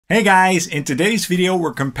Hey guys, in today's video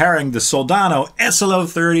we're comparing the Soldano SLO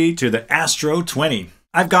 30 to the Astro 20.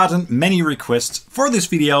 I've gotten many requests for this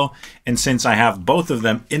video, and since I have both of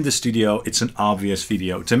them in the studio, it's an obvious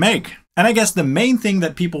video to make. And I guess the main thing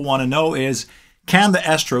that people want to know is, can the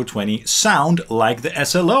Astro 20 sound like the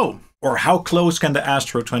SLO? Or how close can the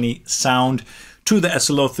Astro 20 sound to the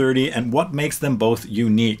SLO 30, and what makes them both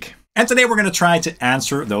unique? And today we're going to try to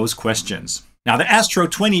answer those questions. Now, the Astro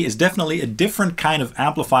 20 is definitely a different kind of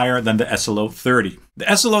amplifier than the SLO 30.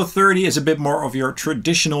 The SLO 30 is a bit more of your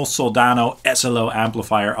traditional Soldano SLO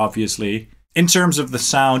amplifier, obviously, in terms of the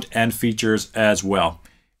sound and features as well.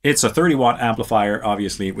 It's a 30-watt amplifier,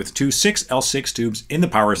 obviously, with two 6L6 tubes in the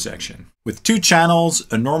power section, with two channels,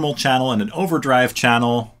 a normal channel and an overdrive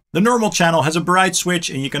channel. The normal channel has a bright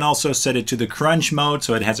switch, and you can also set it to the crunch mode,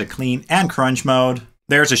 so it has a clean and crunch mode.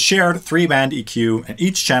 There's a shared 3-band EQ, and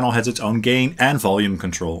each channel has its own gain and volume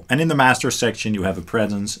control. And in the master section, you have a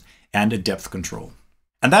presence and a depth control.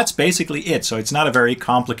 And that's basically it, so it's not a very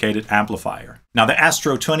complicated amplifier. Now, the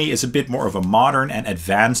Astro 20 is a bit more of a modern and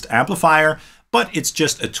advanced amplifier, but it's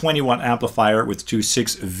just a 20-watt amplifier with two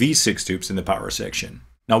 6V6 tubes in the power section.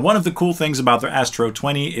 Now, one of the cool things about the Astro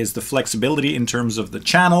 20 is the flexibility in terms of the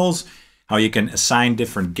channels, how you can assign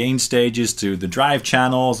different gain stages to the drive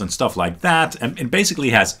channels and stuff like that. And it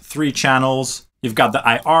basically has 3 channels. You've got the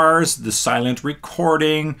IRs, the silent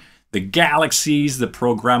recording, the galaxies, the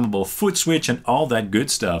programmable foot switch, and all that good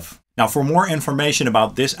stuff. Now, for more information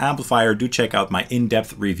about this amplifier, do check out my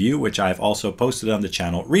in-depth review, which I've also posted on the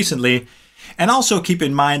channel recently. And also keep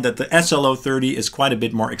in mind that the SLO 30 is quite a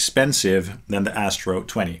bit more expensive than the Astro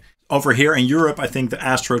 20. Over here in Europe, I think the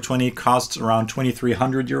Astro 20 costs around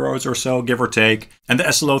 2,300 euros or so, give or take. And the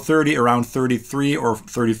SLO 30 around 3,300 or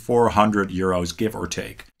 3,400 euros, give or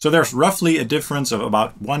take. So there's roughly a difference of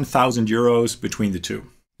about 1,000 euros between the two.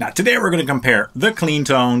 Now today we're going to compare the clean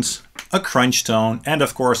tones, a crunch tone, and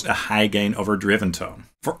of course a high gain overdriven tone.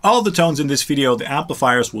 For all the tones in this video, the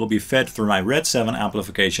amplifiers will be fed through my RedSeven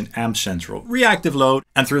Amplification Amp Central reactive load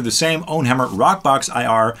and through the same OwnHammer Rockbox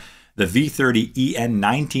IR, the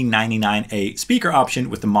V30EN1999A speaker option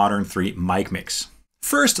with the modern 3 mic mix.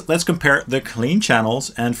 First, let's compare the clean channels,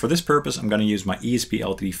 and for this purpose I'm going to use my ESP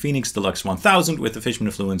LTD Phoenix Deluxe 1000 with the Fishman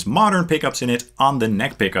 & Fluence modern pickups in it on the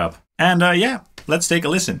neck pickup. And yeah, let's take a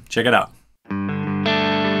listen. Check it out.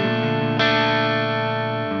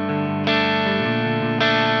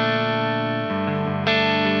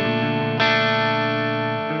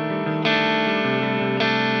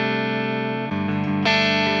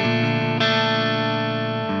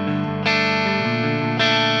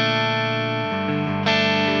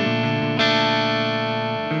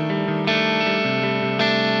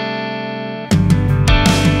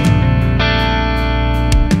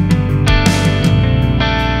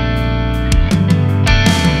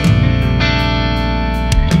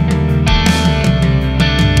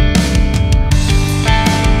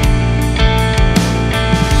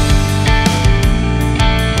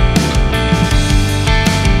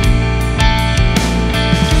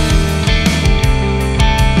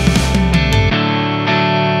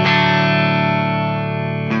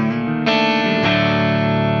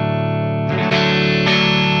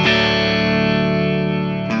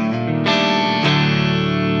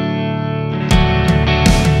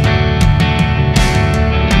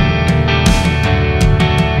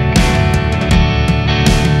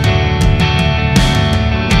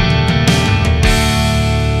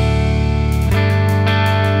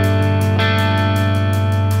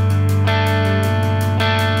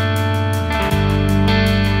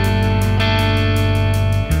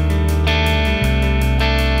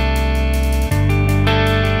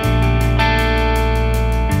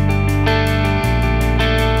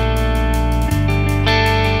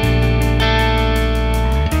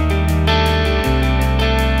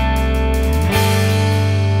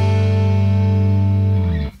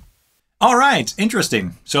 All right,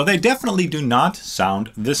 interesting. So they definitely do not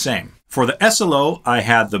sound the same. For the SLO, I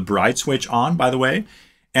had the bright switch on, by the way.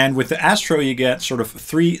 And with the Astro, you get sort of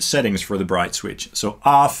 3 settings for the bright switch. So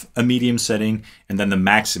off, a medium setting, and then the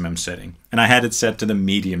maximum setting. And I had it set to the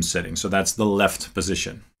medium setting, so that's the left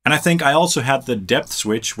position. And I think I also had the depth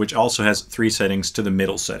switch, which also has 3 settings to the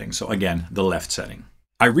middle setting. So again, the left setting.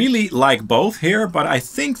 I really like both here, but I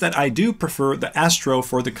think that I do prefer the Astro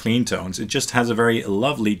for the clean tones. It just has a very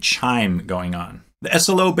lovely chime going on. The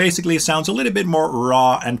SLO basically sounds a little bit more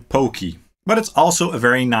raw and pokey, but it's also a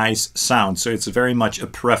very nice sound, so it's very much a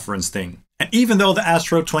preference thing. And even though the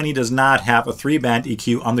Astro 20 does not have a 3-band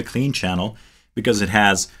EQ on the clean channel, because it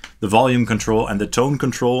has the volume control and the tone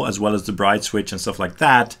control, as well as the bright switch and stuff like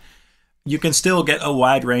that, you can still get a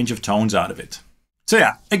wide range of tones out of it. So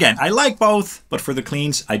yeah, again, I like both, but for the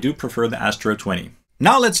cleans, I do prefer the Astro 20.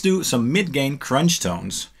 Now let's do some mid-gain crunch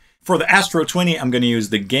tones. For the Astro 20, I'm going to use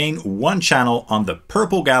the gain 1 channel on the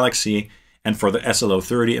purple Galaxy, and for the SLO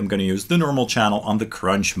 30, I'm going to use the normal channel on the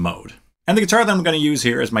crunch mode. And the guitar that I'm going to use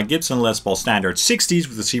here is my Gibson Les Paul Standard 60s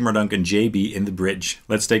with the Seymour Duncan JB in the bridge.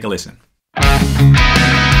 Let's take a listen.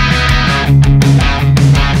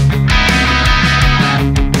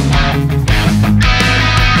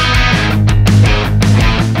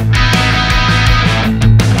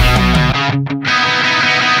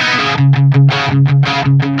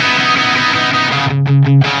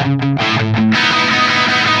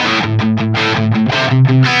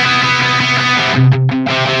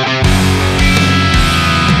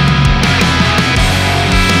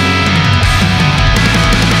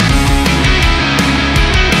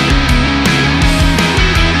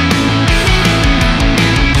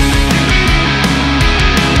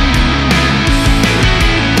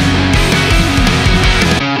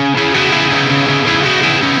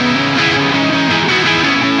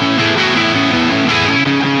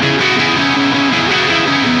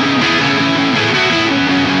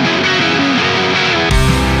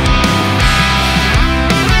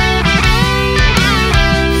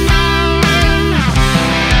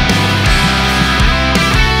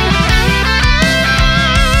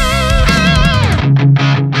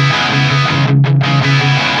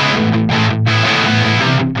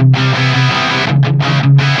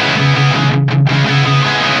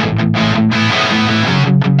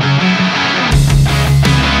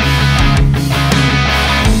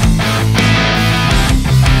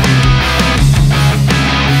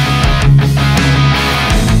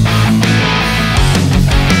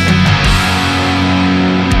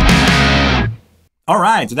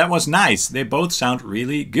 Alright, that was nice. They both sound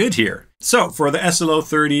really good here. So for the SLO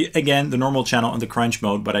 30, again, the normal channel on the crunch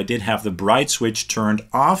mode, but I did have the bright switch turned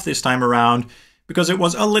off this time around because it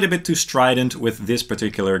was a little bit too strident with this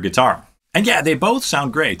particular guitar. And yeah, they both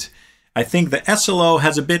sound great. I think the SLO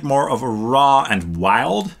has a bit more of a raw and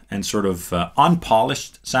wild and sort of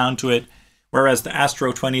unpolished sound to it, whereas the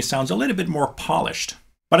Astro 20 sounds a little bit more polished.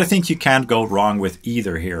 But I think you can't go wrong with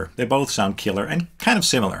either here. They both sound killer and kind of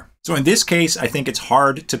similar. So in this case, I think it's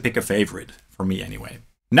hard to pick a favorite, for me anyway.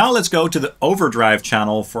 Now let's go to the Overdrive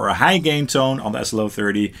channel for a high gain tone on the SLO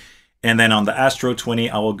 30. And then on the Astro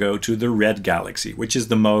 20, I will go to the Red Galaxy, which is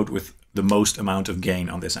the mode with the most amount of gain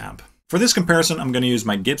on this amp. For this comparison, I'm going to use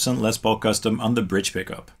my Gibson Les Paul Custom on the bridge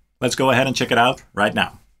pickup. Let's go ahead and check it out right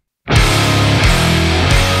now.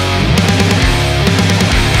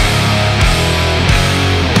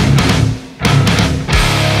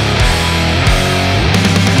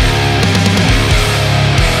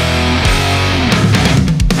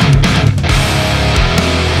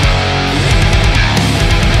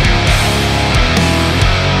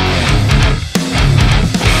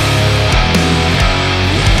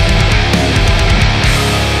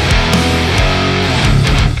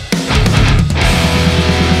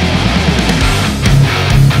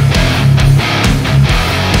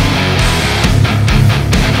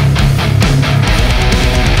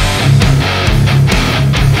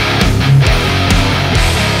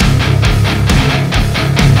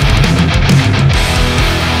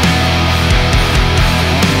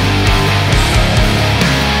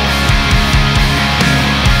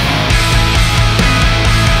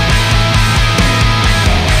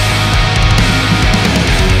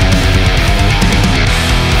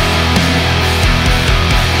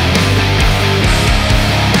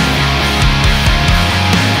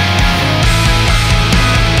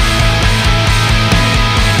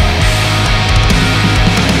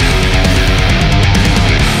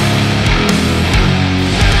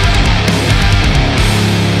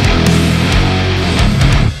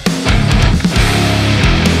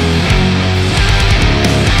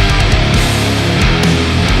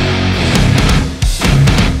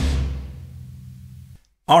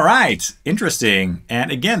 All right, interesting. And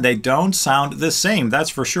again, they don't sound the same, that's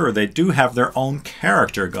for sure. They do have their own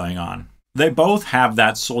character going on. They both have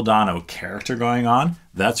that Soldano character going on,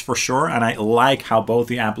 that's for sure. And I like how both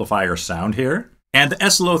the amplifiers sound here. And the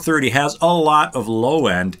SLO 30 has a lot of low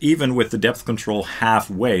end, even with the depth control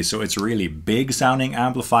halfway. So it's a really big sounding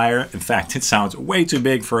amplifier. In fact, it sounds way too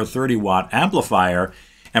big for a 30-watt amplifier.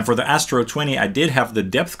 And for the Astro 20, I did have the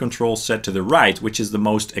depth control set to the right, which is the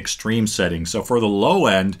most extreme setting. So for the low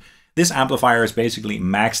end, this amplifier is basically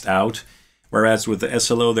maxed out. Whereas with the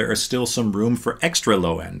SLO, there is still some room for extra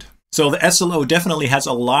low end. So the SLO definitely has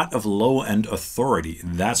a lot of low end authority,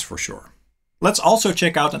 that's for sure. Let's also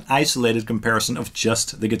check out an isolated comparison of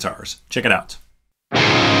just the guitars. Check it out.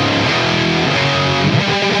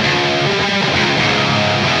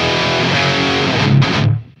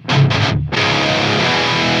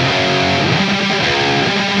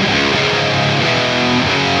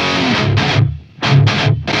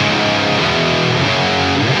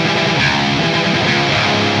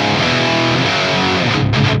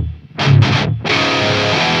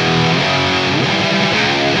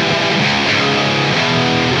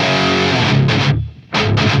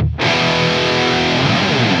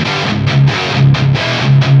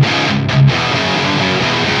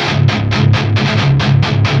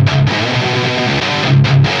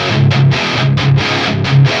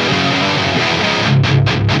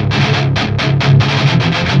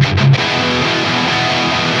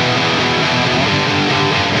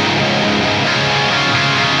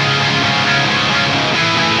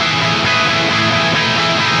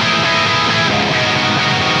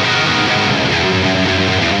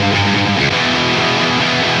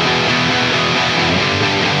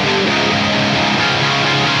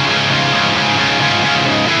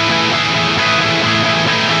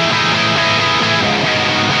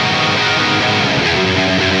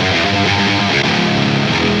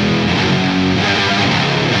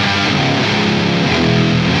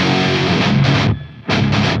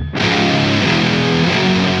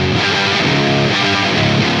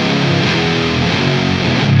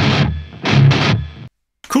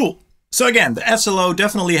 So again, the SLO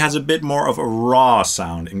definitely has a bit more of a raw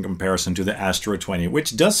sound in comparison to the Astro 20,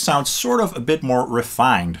 which does sound sort of a bit more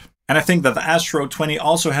refined. And I think that the Astro 20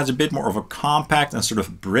 also has a bit more of a compact and sort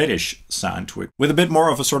of British sound to it, with a bit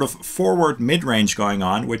more of a sort of forward mid-range going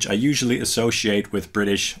on, which I usually associate with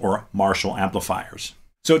British or Marshall amplifiers.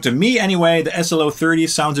 So to me anyway, the SLO 30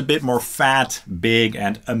 sounds a bit more fat, big,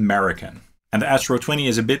 and American. And the Astro 20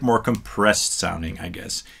 is a bit more compressed sounding, I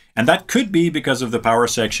guess. And that could be because of the power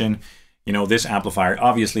section. You know, this amplifier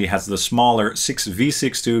obviously has the smaller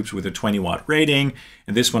 6V6 tubes with a 20 watt rating.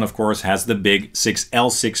 And this one, of course, has the big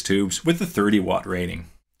 6L6 tubes with the 30 watt rating.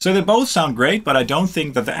 So they both sound great, but I don't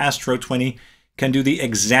think that the Astro 20 can do the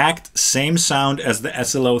exact same sound as the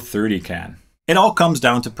SLO 30 can. It all comes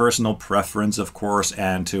down to personal preference, of course,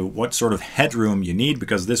 and to what sort of headroom you need,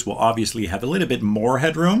 because this will obviously have a little bit more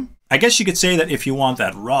headroom. I guess you could say that if you want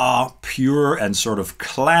that raw, pure, and sort of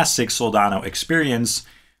classic Soldano experience,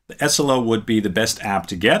 the SLO would be the best amp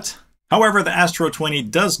to get. However, the Astro 20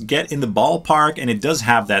 does get in the ballpark, and it does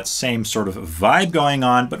have that same sort of vibe going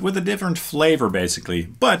on, but with a different flavor basically.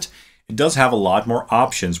 But it does have a lot more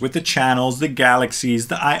options with the channels, the galaxies,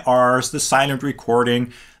 the IRs, the silent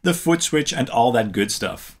recording, the foot switch, and all that good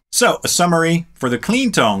stuff. So a summary: for the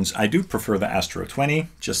clean tones, I do prefer the Astro 20,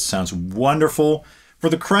 just sounds wonderful. For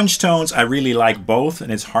the crunch tones, I really like both,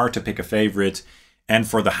 and it's hard to pick a favorite. And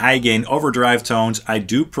for the high gain overdrive tones, I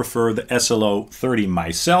do prefer the SLO 30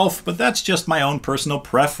 myself, but that's just my own personal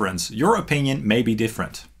preference. Your opinion may be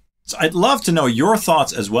different. So I'd love to know your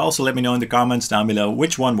thoughts as well, so let me know in the comments down below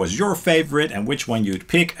which one was your favorite and which one you'd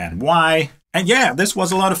pick and why. And yeah, this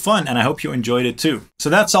was a lot of fun, and I hope you enjoyed it too. So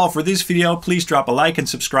that's all for this video. Please drop a like and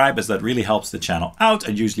subscribe, as that really helps the channel out.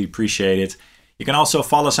 I usually appreciate it. You can also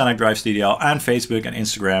follow Sonic Drive Studio on Facebook and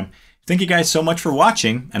Instagram. Thank you guys so much for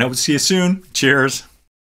watching, and I hope to see you soon. Cheers!